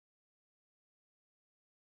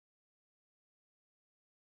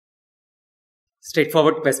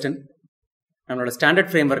straightforward question. நம்மளோட standard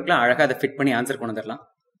ஃப்ரேம்வொர்க்ல அழகாக அதை ஃபிட் பண்ணி ஆன்சர் கொண்டு வந்துடலாம்.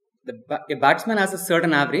 A batsman has a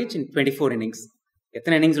certain average in 24 innings.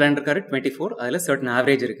 எத்தனை இன்னிங்ஸ் விளையாண்டுருக்காரு? 24. அதில் certain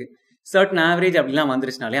average இருக்கு. certain average அப்படிலாம்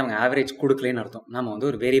வந்துருச்சுனாலே அவங்க ஆவரேஜ் கொடுக்கலன்னு அர்த்தம். நம்ம வந்து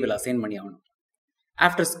ஒரு வேரியபிள் அசைன் பண்ணி ஆகணும்.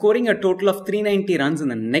 After scoring a total of 390 runs in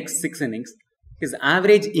the next 6 innings, his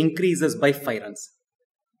average increases by 5 runs.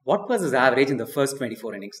 What was his average in the first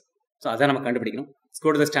 24 innings? So அதான் நம்ம கண்டுபிடிக்கணும். Let's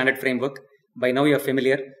go to the standard framework. By now you are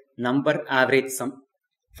familiar. Number, average, sum.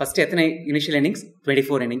 First எத்தனை initial innings?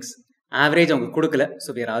 24 innings. Average அவங்க கொடுக்கல. So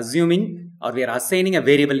we are assuming or we are assigning a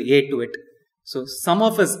variable a to it. So sum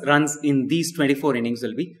of his runs in these 24 innings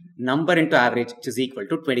will be number into average, which is equal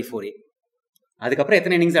to 24a. அதுக்கப்புறம்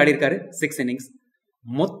எத்தனை innings ஆடி இருக்காரு? 6 innings.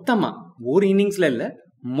 மொத்தமா ஒரு இன்னிங்ஸ்ல இல்ல,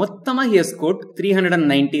 மொத்தமா he has scored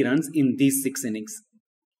 390 runs in these 6 innings.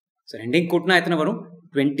 So ரெண்டையும் கூட்டினா எத்தனை வரும்?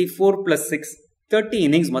 24 plus 6, 30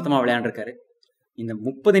 innings மொத்தமா விளையாண்டுருக்காரு. இந்த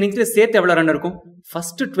 30 இன்னிங்ஸ்ல சேர்த்து எவ்வளவு ரன் இருக்கும்?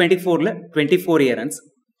 ஃபர்ஸ்ட் 24ல 24a runs,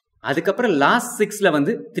 அதுக்கப்புறம் லாஸ்ட் 6ல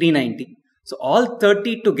வந்து 390. So all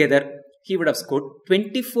 30 together he would have scored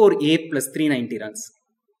 24a plus 390 runs.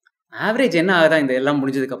 Average என்ன ஆகுதா இந்த எல்லாம்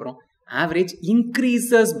முடிஞ்சதுக்கு அப்புறம்? Average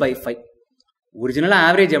increases by 5. ஒரிஜினலா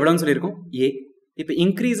ஆவரேஜ் எவ்வளவுன்னு சொல்லியிருக்கோம்? a. இப்போ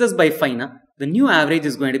increases by 5 னா the new average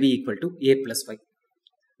is going to be equal to a plus 5.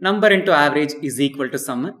 Number into average is equal to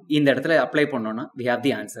sum. இந்த இடத்துல அப்ளை பண்ணோம்னா we have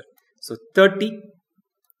the answer. So 30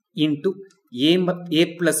 into a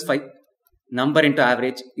plus 5, number into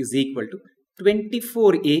average is equal to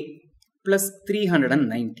 24a plus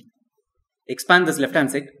 390. Expand this left hand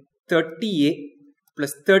side. 30a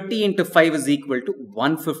plus 30 into 5 is equal to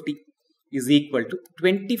 150 is equal to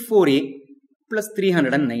 24a plus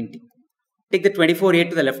 390. Take the 24a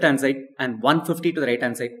to the left hand side and 150 to the right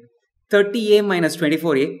hand side. 30a minus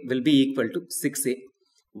 24a will be equal to 6a.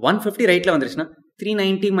 150 right la vandiruchna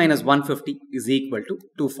 390 minus 150 is equal to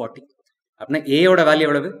 240. Apna a oda value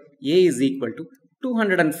evlavu? A is equal to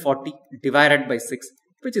 240 divided by 6,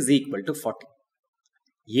 which is equal to 40.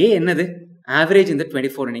 A என்னது? Average in the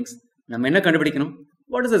 24 innings. நம்ம என்ன கண்டுபிடிக்கணும்?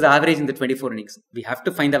 What is this average in the 24 innings? We have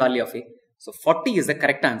to find the value of A. So 40 is the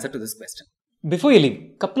correct answer to this question. Before you leave,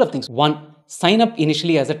 couple of things. One, sign up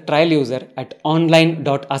initially as a trial user at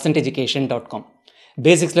online.ascenteducation.com.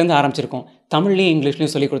 பேசிக்ஸ்லேருந்து ஆரம்பிச்சிருக்கோம், தமிழ்லையும்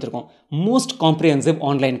இங்கிலீஷ்லையும் சொல்லி கொடுத்துருக்கோம். Most comprehensive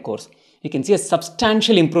online course. You can see a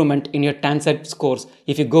substantial improvement in your TANCET scores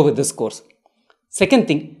if you go with this course. Second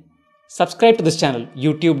thing, subscribe to this channel,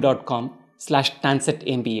 youtube.com/TANCET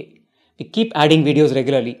MBA. We keep adding videos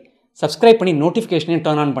regularly. Subscribe பண்ணி நோட்டிஃபிகேஷனையும்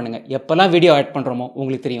turn on பண்ணுங்கள். எப்போல்லாம் video add பண்ணுறோமோ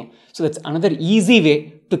உங்களுக்கு தெரியும். So that's another easy way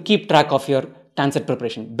to keep track of your TANCET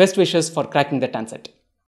preparation. Best wishes for cracking the TANCET.